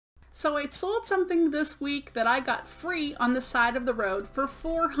So I sold something this week that I got free on the side of the road for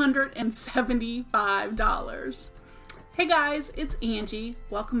 $475. Hey guys, it's Angie.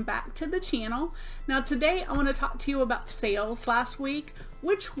 Welcome back to the channel. Now today I want to talk to you about sales last week,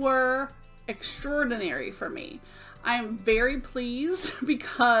 which were extraordinary for me. I am very pleased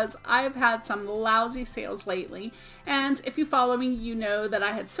because I've had some lousy sales lately, and if you follow me, you know that I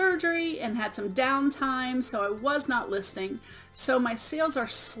had surgery and had some downtime, so I was not listing. So my sales are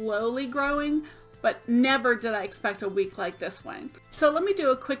slowly growing, but never did I expect a week like this one. So let me do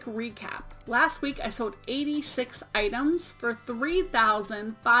a quick recap. Last week I sold 86 items for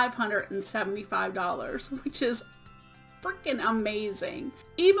 $3,575, which is freaking amazing.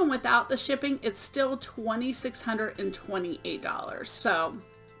 Even without the shipping, it's still $2,628. So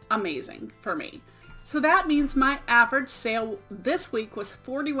amazing for me. So that means my average sale this week was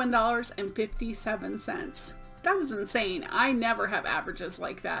 $41.57. That was insane. I never have averages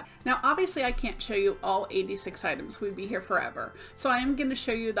like that. Now, obviously I can't show you all 86 items. We'd be here forever. So I am going to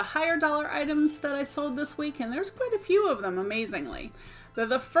show you the higher dollar items that I sold this week, and there's quite a few of them, amazingly.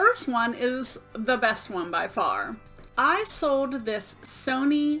 The first one is the best one by far. I sold this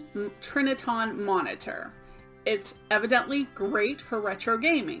Sony Triniton monitor. It's evidently great for retro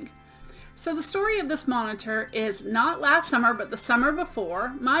gaming. So the story of this monitor is not last summer, but the summer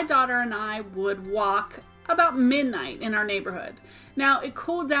before, my daughter and I would walk about midnight in our neighborhood. Now, it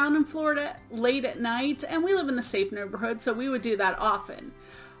cooled down in Florida late at night, and we live in a safe neighborhood, so we would do that often.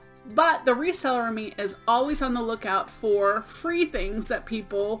 But the reseller in me is always on the lookout for free things that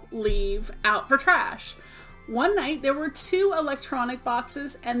people leave out for trash. One night there were 2 electronic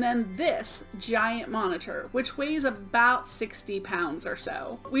boxes and then this giant monitor, which weighs about 60 pounds or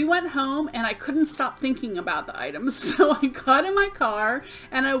so. We went home and I couldn't stop thinking about the items, so I got in my car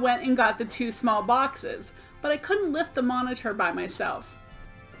and I went and got the 2 small boxes, but I couldn't lift the monitor by myself.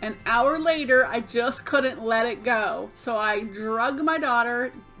 An hour later, I just couldn't let it go, so I drug my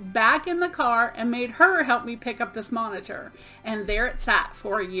daughter back in the car and made her help me pick up this monitor, and there it sat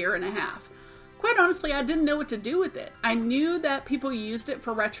for a year and a half. Quite honestly, I didn't know what to do with it. I knew that people used it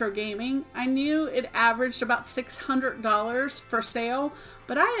for retro gaming. I knew it averaged about $600 for sale,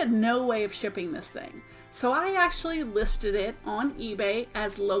 but I had no way of shipping this thing. So I actually listed it on eBay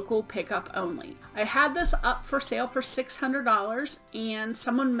as local pickup only. I had this up for sale for $600, and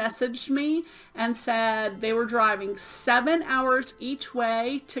someone messaged me and said they were driving 7 hours each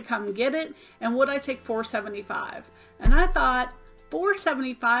way to come get it, and would I take $475? And I thought,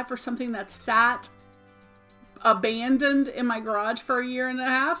 $475 for something that sat abandoned in my garage for a year and a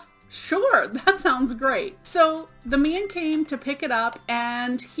half? Sure, that sounds great. So the man came to pick it up,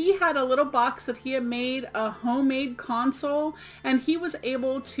 and he had a little box that he had made a homemade console, and he was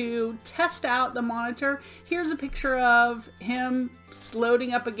able to test out the monitor. Here's a picture of him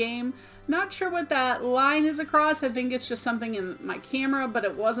loading up a game. Not sure what that line is across. I think it's just something in my camera, but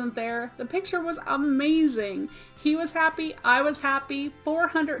it wasn't there. The picture was amazing. He was happy. I was happy.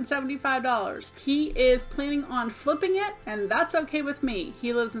 $475. He is planning on flipping it, and that's okay with me.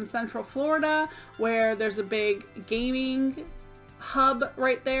 He lives in Central Florida, where there's a big gaming hub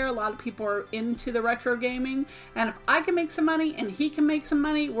right there. A lot of people are into the retro gaming, and if I can make some money and he can make some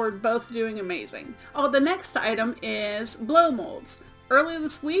money, we're both doing amazing. Oh, the next item is blow molds. Earlier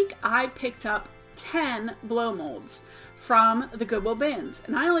this week, I picked up 10 blow molds from the Goodwill bins,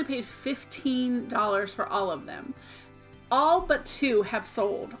 and I only paid $15 for all of them. All but 2 have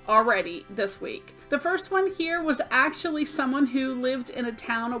sold already this week. The first one here was actually someone who lived in a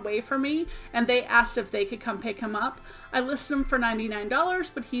town away from me, and they asked if they could come pick him up. I listed him for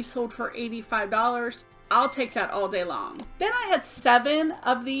 $99, but he sold for $85. I'll take that all day long. Then I had 7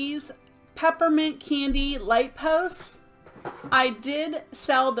 of these peppermint candy light posts. I did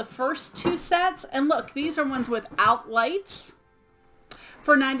sell the first 2 sets, and look, these are ones without lights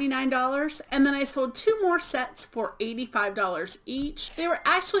for $99, and then I sold 2 more sets for $85 each. They were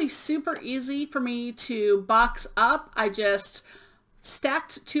actually super easy for me to box up. I just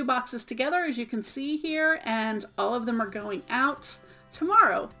stacked 2 boxes together, as you can see here, and all of them are going out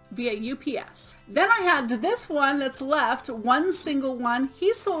tomorrow via UPS. Then I had this one that's left, one single one.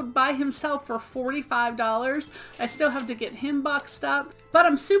 He sold by himself for $45. I still have to get him boxed up, but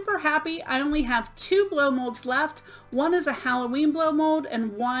I'm super happy. I only have 2 blow molds left. One is a Halloween blow mold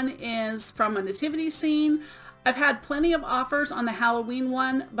and one is from a nativity scene. I've had plenty of offers on the Halloween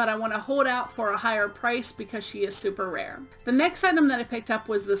one, but I want to hold out for a higher price because she is super rare. The next item that I picked up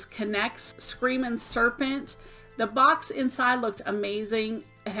was this K'NEX Screamin' Serpent. The box inside looked amazing.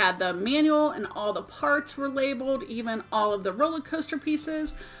 It had the manual and all the parts were labeled, even all of the roller coaster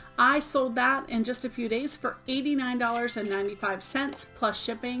pieces. I sold that in just a few days for $89.95 plus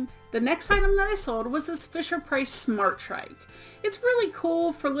shipping. The next item that I sold was this Fisher-Price Smart Trike. It's really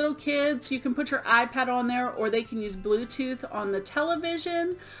cool for little kids. You can put your iPad on there, or they can use Bluetooth on the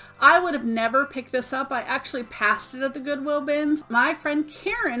television. I would have never picked this up. I actually passed it at the Goodwill bins. My friend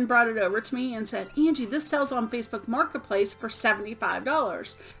Karen brought it over to me and said, Angie, this sells on Facebook Marketplace for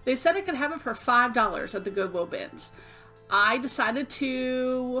 $75. They said I could have it for $5 at the Goodwill bins. I decided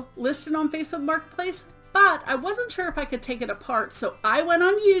to list it on Facebook Marketplace, but I wasn't sure if I could take it apart. So I went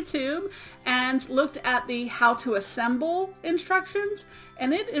on YouTube and looked at the how to assemble instructions,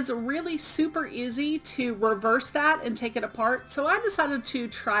 and it is really super easy to reverse that and take it apart. So I decided to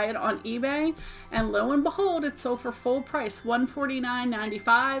try it on eBay, and lo and behold, it sold for full price,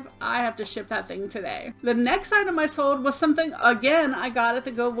 $149.95. I have to ship that thing today. The next item I sold was something, again, I got at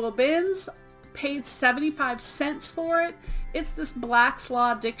the Goodwill bins. Paid 75 cents for it. It's this Black's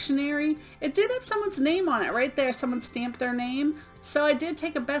Law dictionary. It did have someone's name on it right there. Someone stamped their name. So I did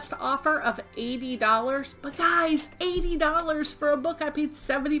take a best offer of $80. But guys, $80 for a book I paid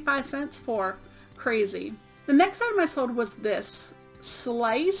 75 cents for. Crazy. The next item I sold was this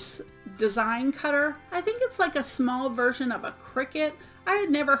Slice design cutter. I think it's like a small version of a Cricut. I had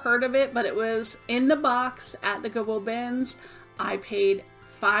never heard of it, but it was in the box at the Goodwill bins. I paid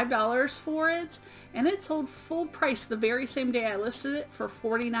 $5 for it, and it sold full price the very same day I listed it for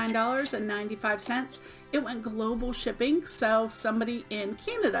 $49.95. It went global shipping, so somebody in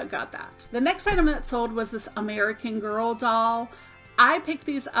Canada got that. The next item that sold was this American Girl doll. I picked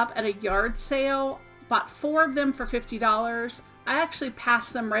these up at a yard sale, bought 4 of them for $50. I actually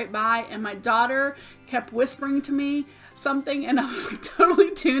passed them right by, and my daughter kept whispering to me something, and I was like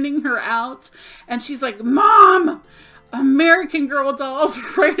totally tuning her out, and she's like, Mom! American Girl dolls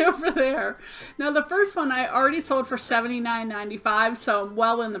right over there. Now the first one I already sold for $79.95, so I'm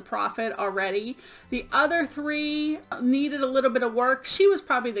well in the profit already. The other 3 needed a little bit of work. She was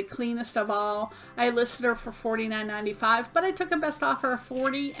probably the cleanest of all. I listed her for $49.95, but I took a best offer of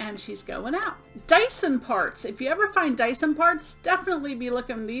 $40, and she's going out. Dyson parts. If you ever find Dyson parts, definitely be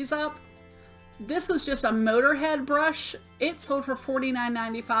looking these up. This was just a Motorhead brush. It sold for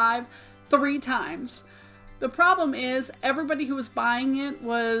 $49.95 3 times. The problem is everybody who was buying it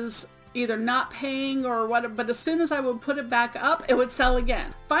was either not paying or what, but as soon as I would put it back up, it would sell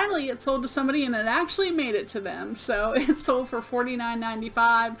again. Finally, it sold to somebody and it actually made it to them. So it sold for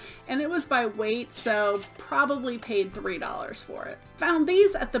 $49.95, and it was by weight, so probably paid $3 for it. Found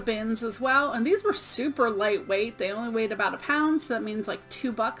these at the bins as well, and these were super lightweight. They only weighed about a pound, so that means like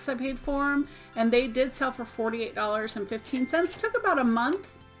 $2 I paid for them, and they did sell for $48.15. Took about a month,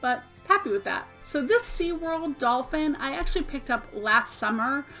 but happy with that. So this SeaWorld dolphin I actually picked up last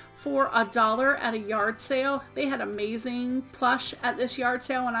summer for $1 at a yard sale. They had amazing plush at this yard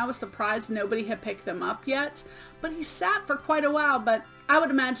sale, and I was surprised nobody had picked them up yet. But he sat for quite a while, but I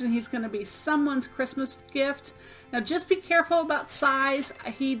would imagine he's going to be someone's Christmas gift. Now just be careful about size.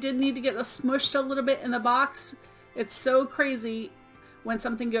 He did need to get smushed a little bit in the box. It's so crazy when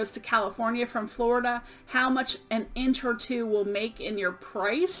something goes to California from Florida, how much an inch or 2 will make in your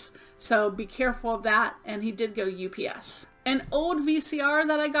price. So be careful of that. And he did go UPS. An old VCR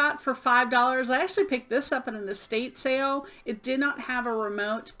that I got for $5. I actually picked this up at an estate sale. It did not have a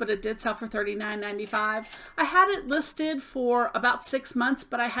remote, but it did sell for $39.95. I had it listed for about 6 months,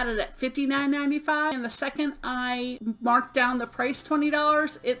 but I had it at $59.95. And the second I marked down the price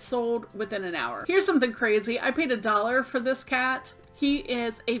 $20, it sold within an hour. Here's something crazy. I paid $1 for this cat. He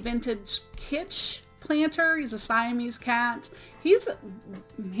is a vintage kitsch planter. He's a Siamese cat.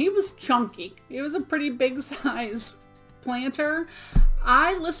 He was chunky. He was a pretty big size planter.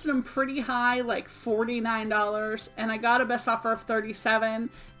 I listed him pretty high, like $49, and I got a best offer of $37.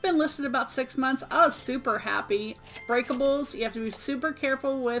 Been listed about 6 months. I was super happy. Breakables, you have to be super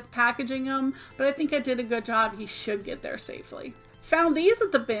careful with packaging them, but I think I did a good job. He should get there safely. Found these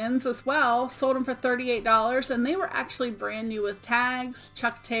at the bins as well, sold them for $38, and they were actually brand new with tags.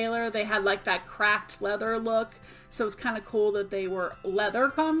 Chuck Taylor, they had like that cracked leather look, so it was kind of cool that they were leather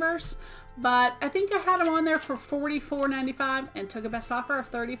Converse. But I think I had them on there for $44.95 and took a best offer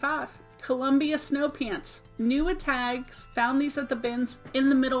of $35. Columbia snow pants, new with tags. Found these at the bins in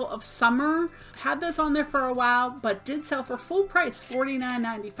the middle of summer. Had this on there for a while, but did sell for full price,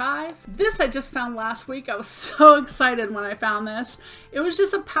 $49.95. This I just found last week. I was so excited when I found this. It was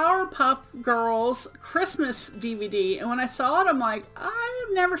just a Powerpuff Girls Christmas DVD, and when I saw it, I'm like, I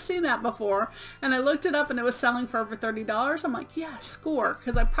have never seen that before. And I looked it up, and it was selling for over $30. I'm like, yeah, score,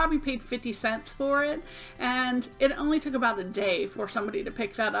 because I probably paid 50 cents for it, and it only took about a day for somebody to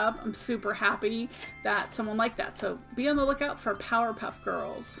pick that up. I'm super super happy that someone liked that. So be on the lookout for Powerpuff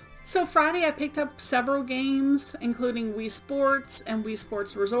Girls. So Friday I picked up several games, including Wii Sports and Wii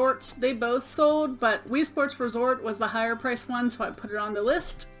Sports Resorts. They both sold, but Wii Sports Resort was the higher price one, so I put it on the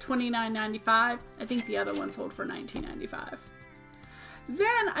list, $29.95. I think the other one sold for $19.95.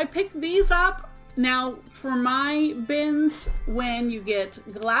 Then I picked these up. Now for my bins, when you get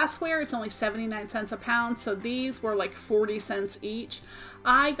glassware, it's only 79 cents a pound, so these were like 40 cents each.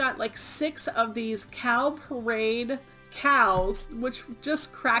 I got like 6 of these Cow Parade cows, which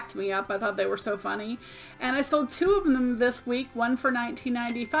just cracked me up. I thought they were so funny. And I sold 2 of them this week, one for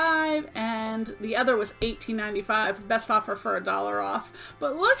 $19.95 and the other was $18.95. Best offer for $1 off.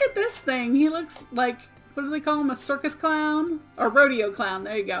 But look at this thing. He looks like, what do they call him? A circus clown? Or rodeo clown.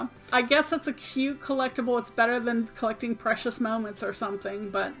 There you go. I guess that's a cute collectible. It's better than collecting Precious Moments or something,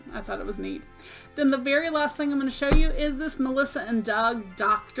 but I thought it was neat. Then the very last thing I'm going to show you is this Melissa and Doug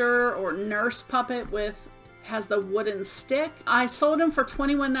doctor or nurse puppet with has the wooden stick. I sold him for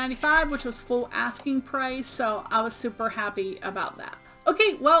 $21.95, which was full asking price, so I was super happy about that.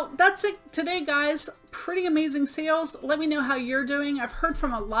 Okay, well, that's it today, guys. Pretty amazing sales. Let me know how you're doing. I've heard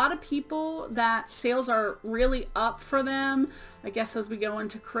from a lot of people that sales are really up for them, I guess, as we go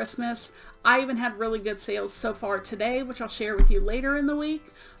into Christmas. I even had really good sales so far today, which I'll share with you later in the week,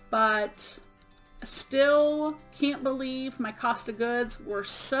 but still can't believe my cost of goods were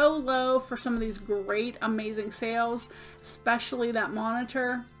so low for some of these great, amazing sales, especially that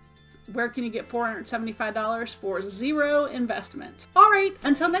monitor. Where can you get $475 for 0 investment? All right,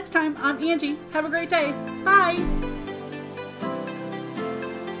 until next time, I'm Angie. Have a great day. Bye.